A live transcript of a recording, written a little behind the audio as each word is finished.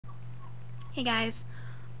Hey guys,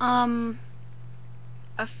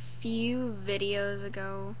 a few videos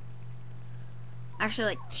ago, actually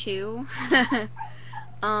like two,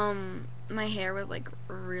 my hair was like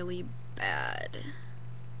really bad,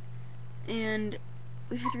 and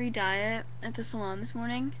we had to re-dye it at the salon this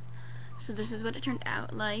morning, so this is what it turned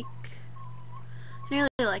out like. I didn't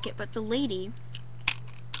really like it, but the lady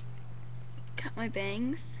cut my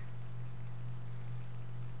bangs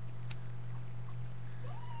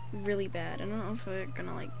really bad. I don't know if we're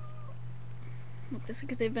gonna like look this way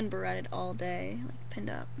because they've been barretted all day, like pinned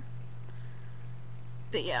up.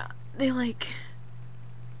 But yeah, they look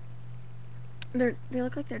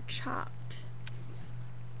like they're chopped.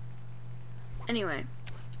 Anyway,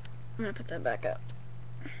 I'm gonna put that back up.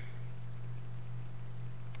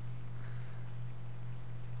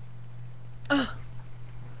 Ugh.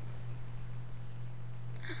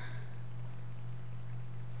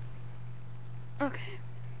 Okay.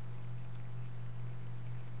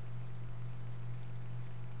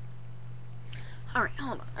 Alright,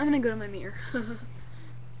 hold on. I'm gonna go to my mirror.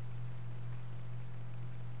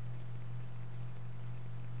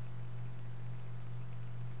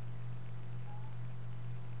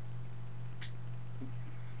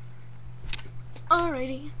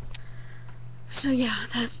 Alrighty. So yeah,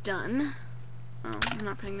 that's done. Oh, I'm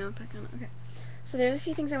not putting them back on. Okay. So there's a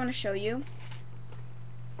few things I want to show you.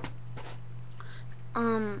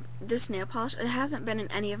 This nail polish, it hasn't been in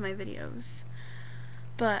any of my videos,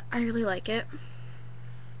 but I really like it.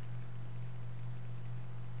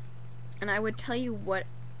 And I would tell you what,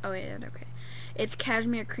 oh wait, okay. It's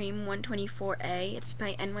Cashmere Cream 124A. It's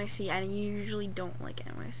by NYC. I usually don't like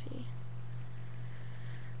NYC.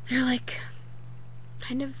 They're like,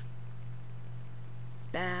 kind of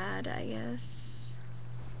bad, I guess.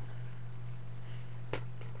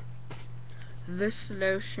 This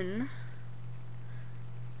lotion.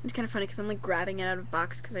 It's kind of funny because I'm like grabbing it out of a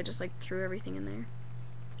box because I just like threw everything in there.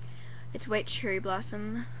 It's White Cherry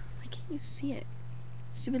Blossom. Why can't you see it?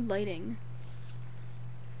 Stupid lighting.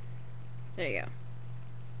 There you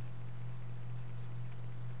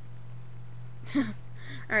go.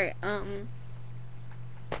 Alright,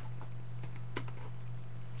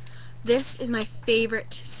 this is my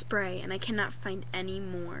favorite spray and I cannot find any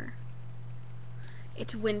more.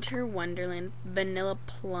 It's Winter Wonderland Vanilla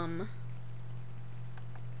Plum.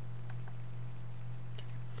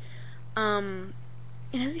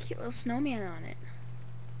 It has a cute little snowman on it.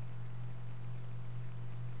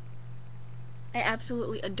 I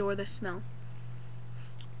absolutely adore the smell.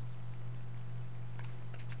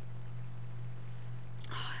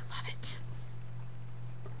 Oh, I love it.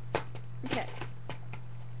 Okay.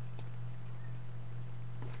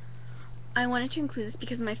 I wanted to include this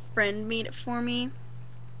because my friend made it for me.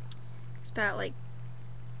 It's about like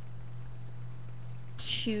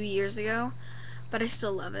 2 years ago, but I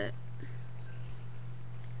still love it.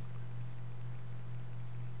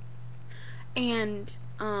 And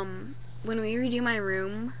when we redo my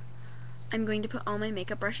room, I'm going to put all my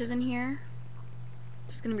makeup brushes in here.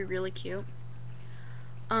 It's gonna be really cute.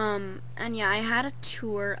 And yeah, I had a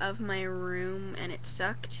tour of my room and it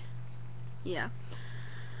sucked. Yeah.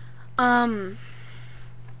 Behind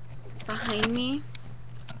me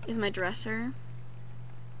is my dresser.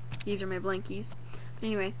 These are my blankies. But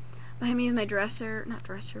anyway, behind me is my dresser, not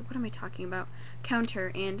dresser, what am I talking about?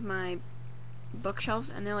 Counter and my bookshelves,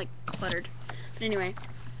 and they're like cluttered. But anyway,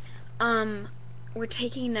 we're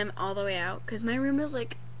taking them all the way out because my room is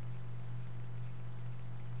like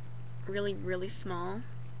really, really small.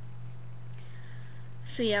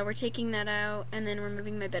 So yeah, we're taking that out, and then we're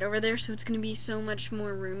moving my bed over there, so it's gonna be so much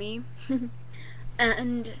more roomy.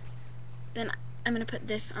 And then I'm gonna put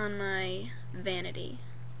this on my vanity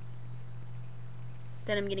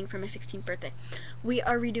that I'm getting for my 16th birthday. We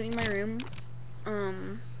are redoing my room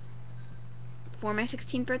for my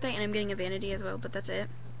 16th birthday, and I'm getting a vanity as well, but that's it.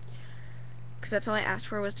 Because that's all I asked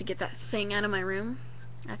for, was to get that thing out of my room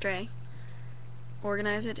after I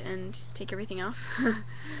organize it and take everything off.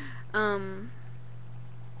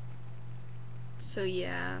 So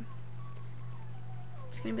yeah.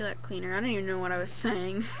 It's gonna be a lot cleaner. I don't even know what I was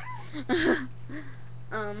saying.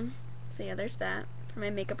 So yeah, there's that for my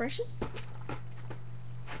makeup brushes.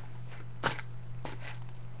 I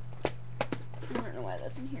don't know why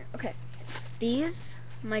that's in here. Okay. These,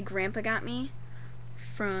 my grandpa got me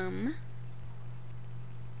from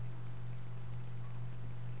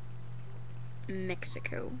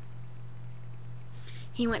Mexico.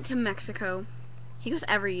 He went to Mexico. He goes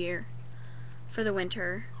every year for the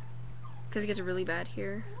winter because it gets really bad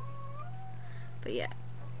here. But yeah,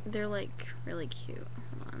 they're like really cute.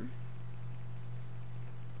 Hold on.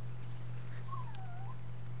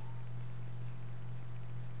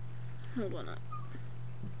 Hold on up.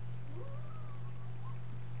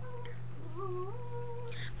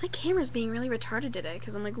 My camera's being really retarded today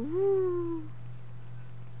because I'm like, woo.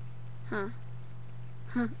 Huh.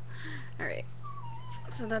 Alright.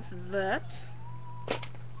 So that's that.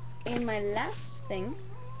 And my last thing.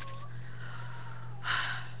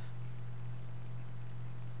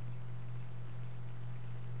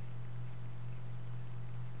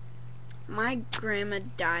 My grandma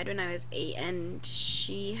died when I was 8, and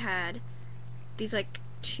she had these like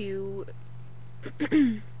 2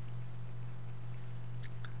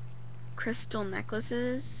 crystal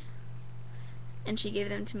necklaces, and she gave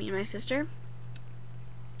them to me and my sister.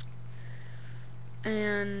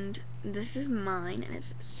 And this is mine, and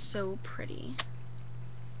it's so pretty.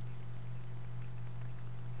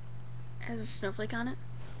 It has a snowflake on it.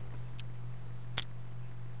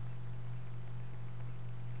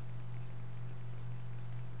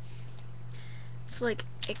 It's like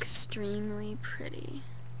extremely pretty.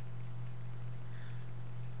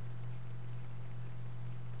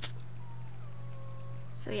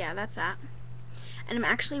 So yeah, that's that. And I'm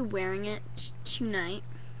actually wearing it tonight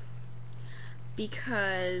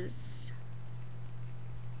because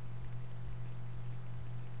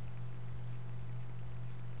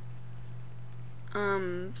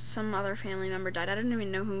some other family member died. I don't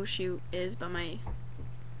even know who she is, but my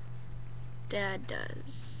dad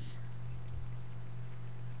does.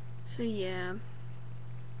 So yeah,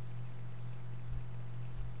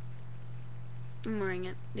 I'm wearing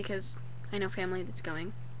it because I know family that's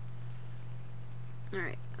going.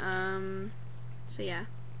 Alright, so yeah,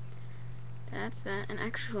 that's that. And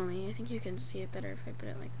actually, I think you can see it better if I put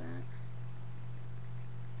it like that.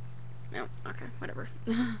 No, okay, whatever.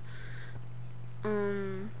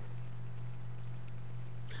 And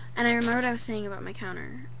I remember what I was saying about my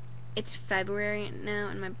counter. It's February now,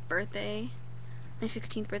 and my birthday, my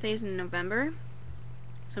 16th birthday is in November,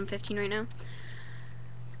 so I'm 15 right now.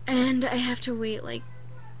 And I have to wait like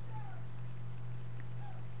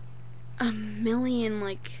a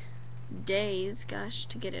million days, gosh,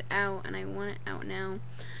 to get it out, and I want it out now.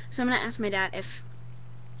 So I'm gonna ask my dad if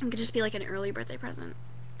it could just be like an early birthday present,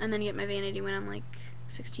 and then get my vanity when I'm like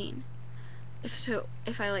 16.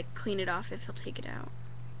 If I like clean it off, if he'll take it out.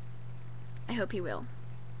 I hope he will.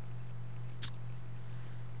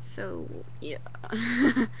 So yeah.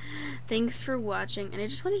 Thanks for watching, and I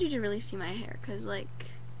just wanted you to really see my hair, cause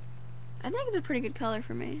like I think it's a pretty good color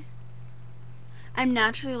for me. I'm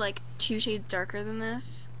naturally like 2 shades darker than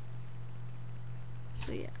this,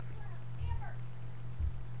 so yeah,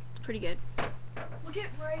 it's pretty good. Look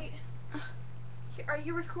at right. Are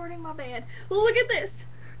you recording my band? Well, look at this.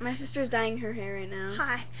 My sister's dyeing her hair right now.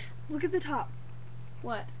 Hi. Look at the top.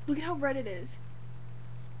 What? Look at how red it is.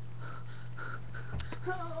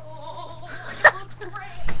 Oh, it looks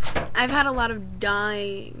great. I've had a lot of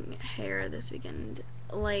dyeing hair this weekend.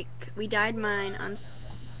 Like, we dyed mine on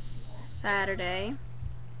Saturday,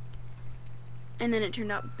 and then it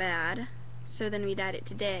turned out bad, so then we dyed it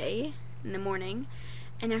today in the morning,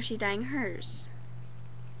 and now she's dyeing hers.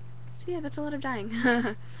 So yeah, that's a lot of dyeing.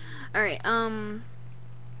 Alright,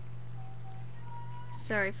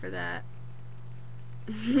 sorry for that.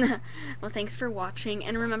 Well, thanks for watching,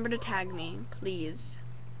 and remember to tag me, please.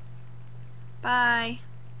 Bye.